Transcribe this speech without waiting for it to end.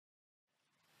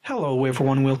Hello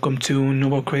everyone, welcome to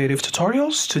Noble Creative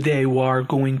Tutorials. Today we are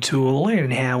going to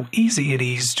learn how easy it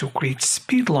is to create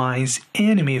speed lines,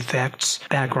 anime effects,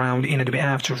 background in Adobe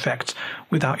After Effects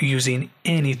without using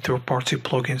any third-party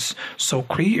plugins. So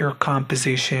create your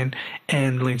composition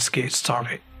and let's get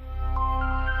started.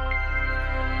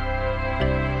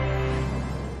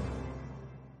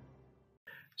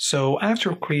 So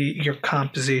after create your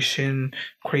composition,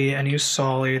 create a new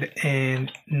solid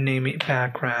and name it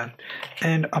background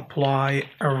and apply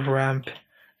a ramp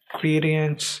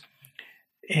gradient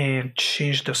and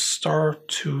change the start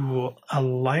to a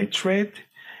light red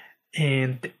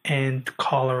and end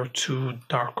color to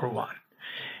darker one,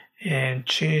 and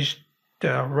change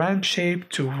the ramp shape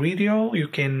to radial. You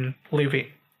can leave it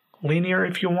linear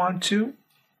if you want to.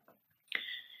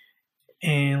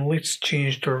 And let's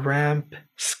change the ramp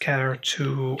scatter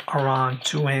to around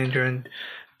 200,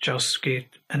 just get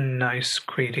a nice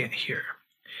gradient here.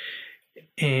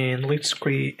 And let's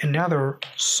create another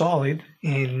solid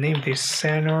and name this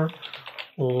center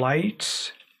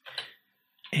light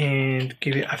and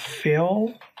give it a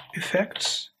fill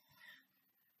effects.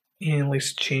 And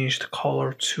let's change the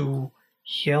color to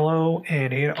yellow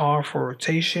and hit R for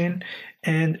rotation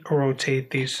and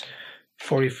rotate this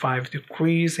 45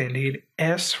 degrees and hit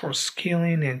S for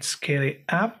scaling and scale it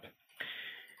up.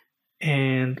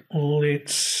 And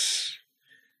let's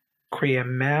create a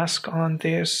mask on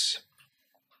this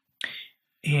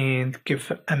and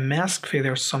give a mask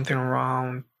feather something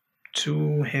around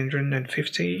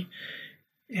 250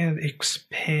 and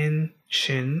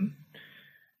expansion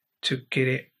to get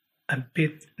it a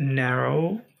bit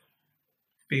narrow.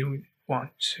 We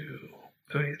want to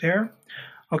put it there.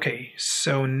 Okay,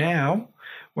 so now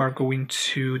we're going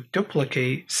to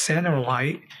duplicate center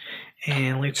light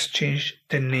and let's change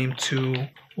the name to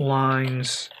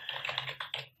lines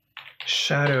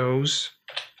shadows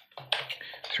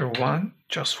 01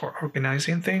 just for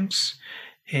organizing things.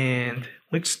 And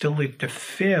let's delete the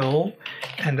fill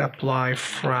and apply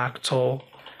fractal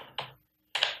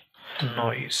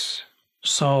noise.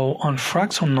 So on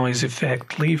fractal noise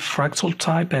effect, leave fractal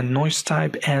type and noise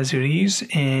type as it is,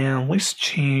 and let's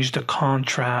change the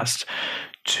contrast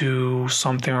to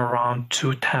something around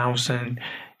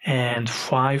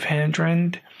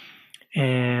 2500.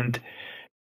 And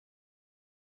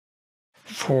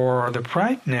for the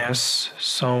brightness,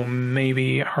 so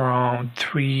maybe around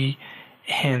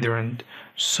 300.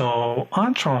 So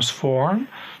on transform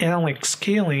and like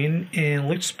scaling, and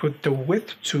let's put the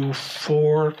width to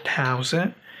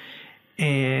 4000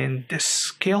 and the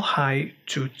scale height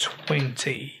to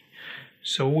 20.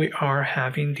 So we are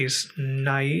having these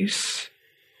nice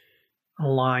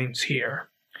lines here.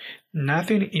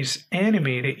 Nothing is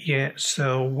animated yet,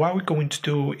 so what we're going to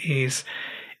do is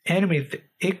animate the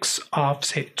X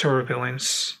offset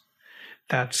turbulence.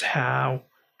 That's how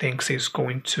things is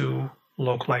going to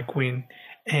look like when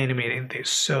animating this.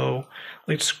 So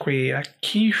let's create a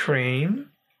keyframe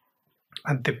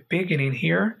at the beginning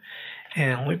here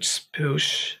and let's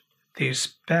push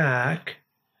this back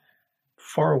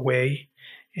far away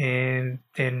and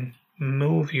then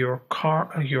move your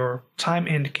time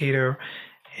indicator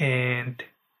and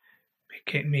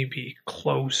make it maybe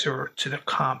closer to the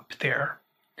comp there.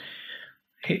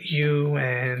 Hit U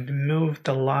and move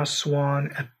the last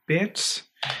one a bit.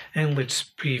 And let's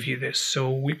preview this.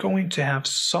 So we're going to have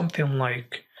something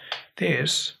like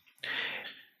this.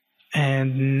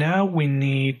 And now we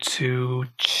need to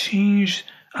change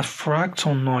a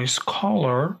fractal noise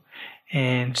color.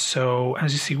 And so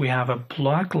as you see, we have a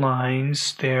black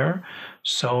lines there.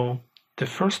 So the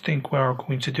first thing we are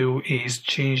going to do is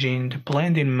changing the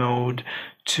blending mode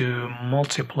to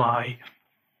multiply.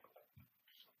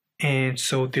 And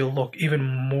so they'll look even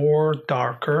more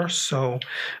darker. So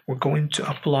we're going to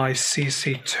apply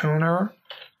CC toner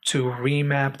to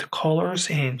remap the colors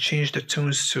and change the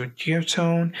tones to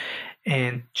duotone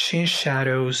and change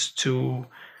shadows to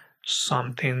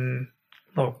something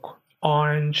look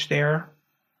orange there,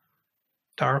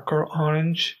 darker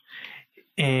orange.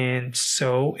 And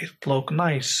so it look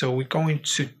nice. So we're going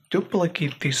to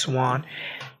duplicate this one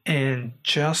and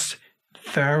just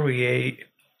vary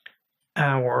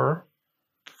our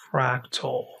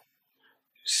fractal.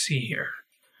 See here,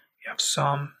 we have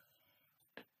some.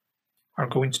 Are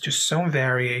going to do some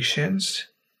variations,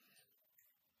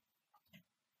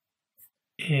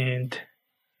 and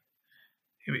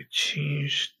maybe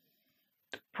change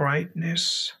the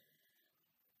brightness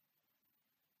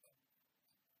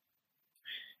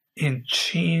and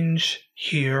change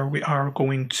here. We are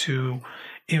going to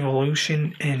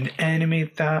evolution and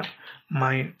animate that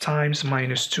times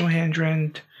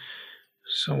 -200.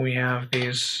 So we have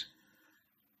this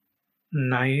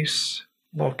nice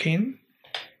looking.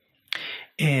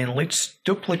 And let's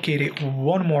duplicate it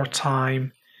one more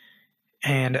time,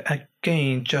 and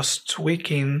again just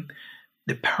tweaking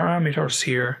the parameters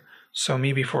here. So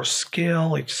maybe for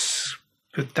scale, let's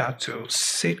put that to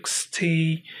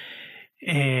 60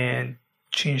 and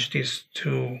change this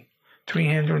to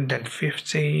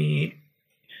 350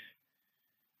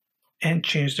 and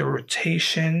change the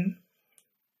rotation.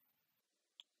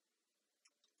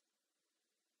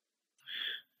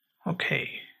 Okay.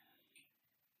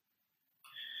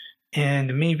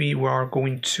 And maybe we are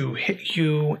going to hit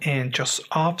U and just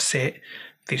offset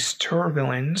this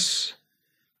turbulence.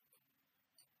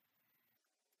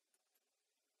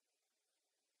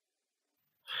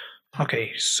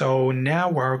 Okay, so now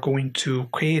we're going to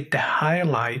create the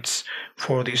highlights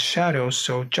for these shadows.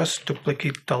 So just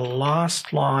duplicate the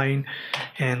last line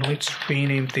and let's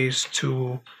rename this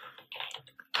to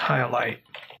highlight.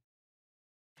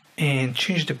 And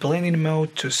change the blending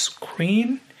mode to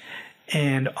screen.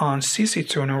 And on CC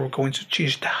Toner, we're going to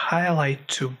change the highlight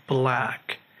to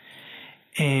black.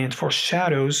 And for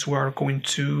shadows, we're going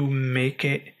to make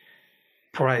it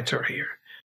brighter here.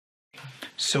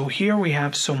 So here we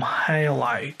have some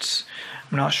highlights.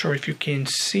 I'm not sure if you can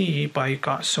see, but I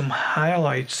got some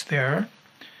highlights there.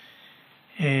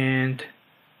 And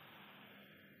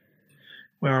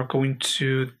we are going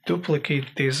to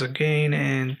duplicate this again,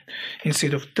 and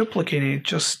instead of duplicating it,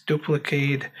 just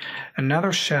duplicate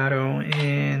another shadow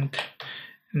and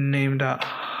name that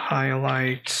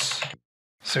highlights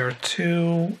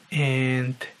 02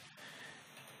 and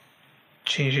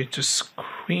change it to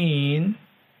screen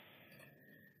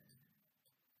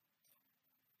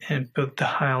and put the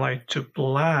highlight to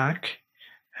black.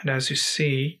 And as you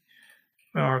see,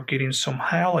 we are getting some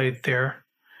highlight there.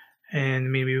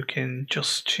 And maybe you can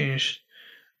just change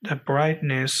the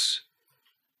brightness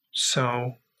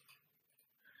so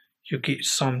you get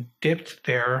some depth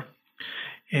there.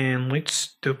 And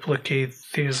let's duplicate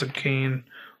this again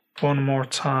one more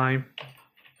time.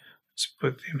 Let's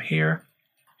put them here.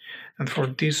 And for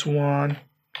this one,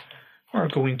 we're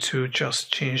going to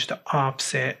just change the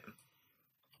offset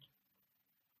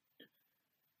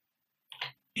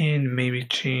and maybe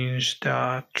change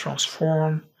the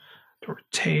transform, the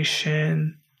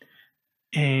rotation,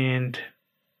 and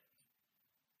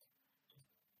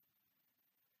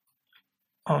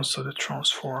also the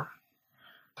transform.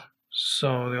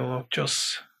 So they'll look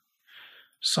just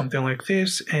something like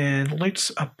this. And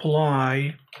let's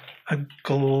apply a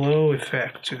glow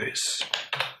effect to this.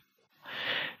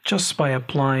 Just by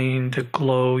applying the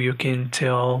glow, you can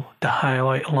tell the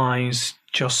highlight lines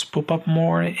just pop up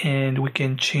more, and we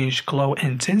can change glow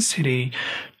intensity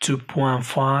to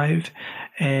 0.5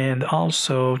 and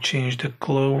also change the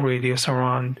glow radius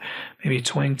around maybe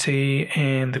 20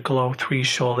 and the glow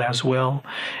threshold as well,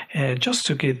 just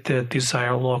to get the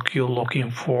desired look you're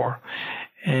looking for.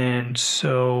 And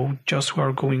so just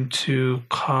we're going to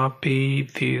copy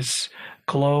this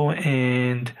glow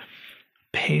and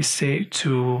paste it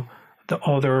to the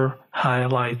other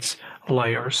highlights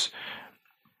layers.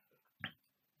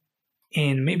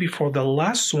 And maybe for the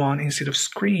last one, instead of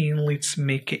screen, let's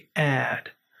make it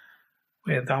add.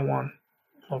 Well, that one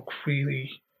look really,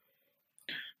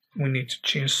 we need to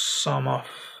change some of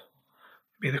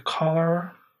maybe the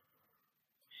color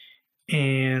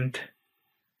and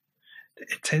the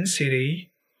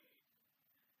intensity.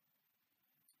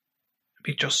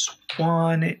 Maybe just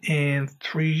 1 and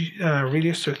 3,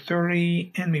 radius to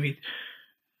 30, and maybe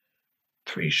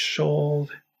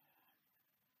threshold.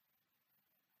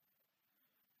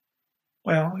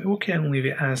 Well, we can leave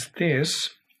it as this.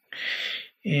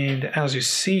 And as you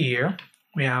see here,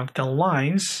 we have the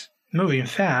lines moving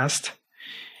fast.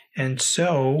 And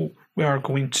so we are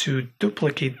going to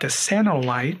duplicate the center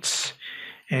lights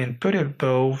and put it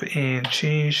above and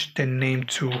change the name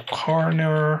to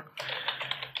corner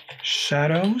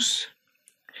shadows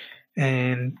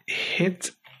and hit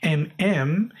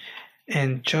MM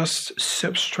and just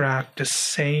subtract the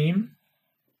same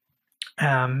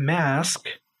mask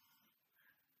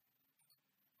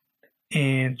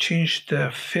and change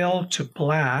the fill to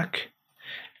black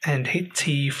and hit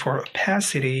T for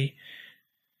opacity,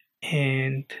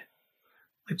 and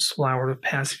let's lower the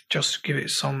opacity just to give it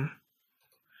some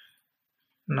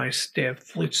nice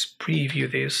depth. Let's preview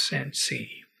this and see.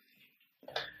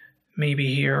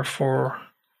 Maybe here for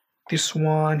this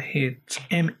one, hit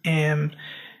MM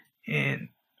and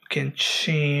you can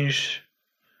change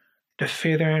the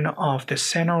feathering of the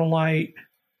center light.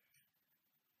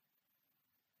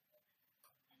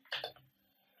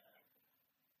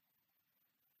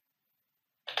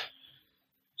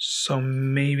 So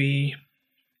maybe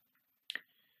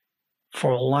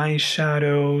For line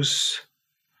shadows,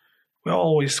 we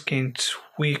always can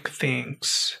tweak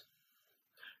things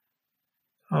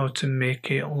to make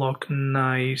it look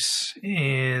nice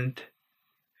and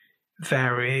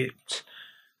varied.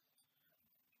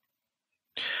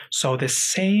 So the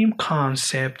same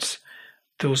concept,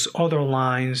 those other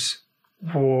lines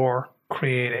were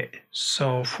created.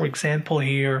 So for example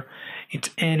here, it's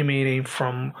animating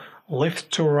from left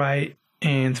to right.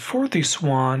 And for this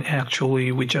one,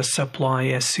 actually, we just apply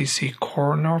a CC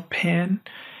corner pen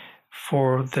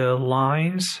for the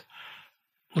lines.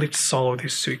 Let's solve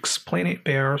this to explain it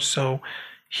better. So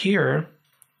here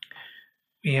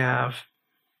we have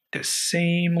the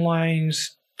same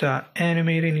lines that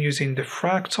animating using the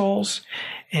fractals,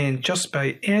 and just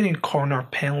by adding corner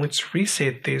pen, let's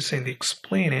reset this and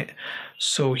explain it.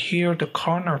 So here the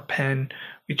corner pen,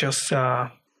 we just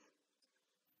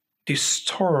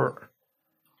distort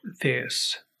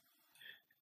this.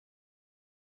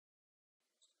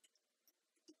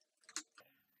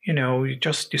 You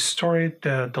just distort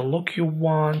the look you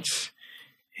want,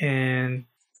 and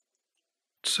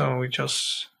so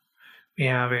we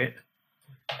have it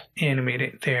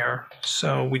animated there.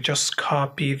 So we just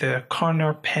copy the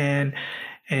corner pen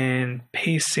and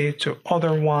paste it to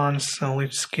other ones. So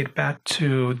let's get back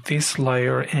to this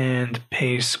layer and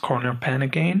paste corner pen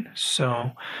again.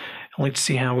 So let's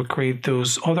see how we create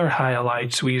those other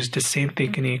highlights. We use the same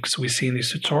techniques we see in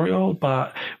this tutorial,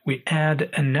 but we add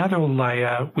another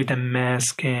layer with a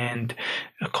mask and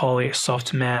call it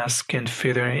soft mask and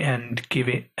feather and give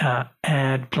it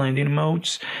add blending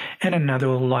modes, and another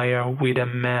layer with a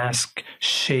mask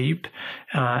shape.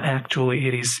 Actually,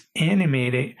 it is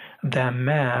animated, that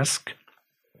mask.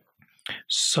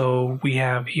 So we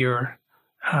have here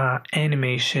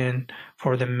animation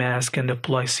for the mask and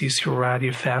apply CC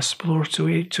radio fast blur to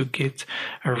it to get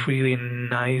a really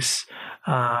nice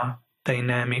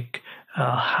dynamic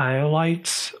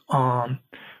highlights on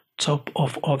top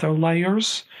of other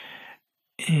layers,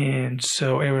 and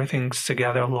so everything's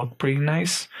together look pretty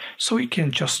nice. So you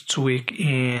can just tweak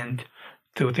and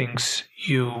do things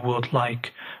you would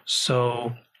like.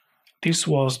 So this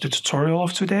was the tutorial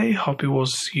of today. Hope it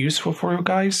was useful for you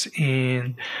guys,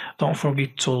 and don't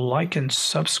forget to like and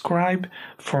subscribe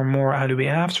for more Adobe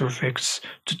After Effects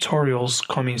tutorials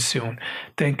coming soon.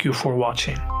 Thank you for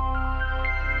watching.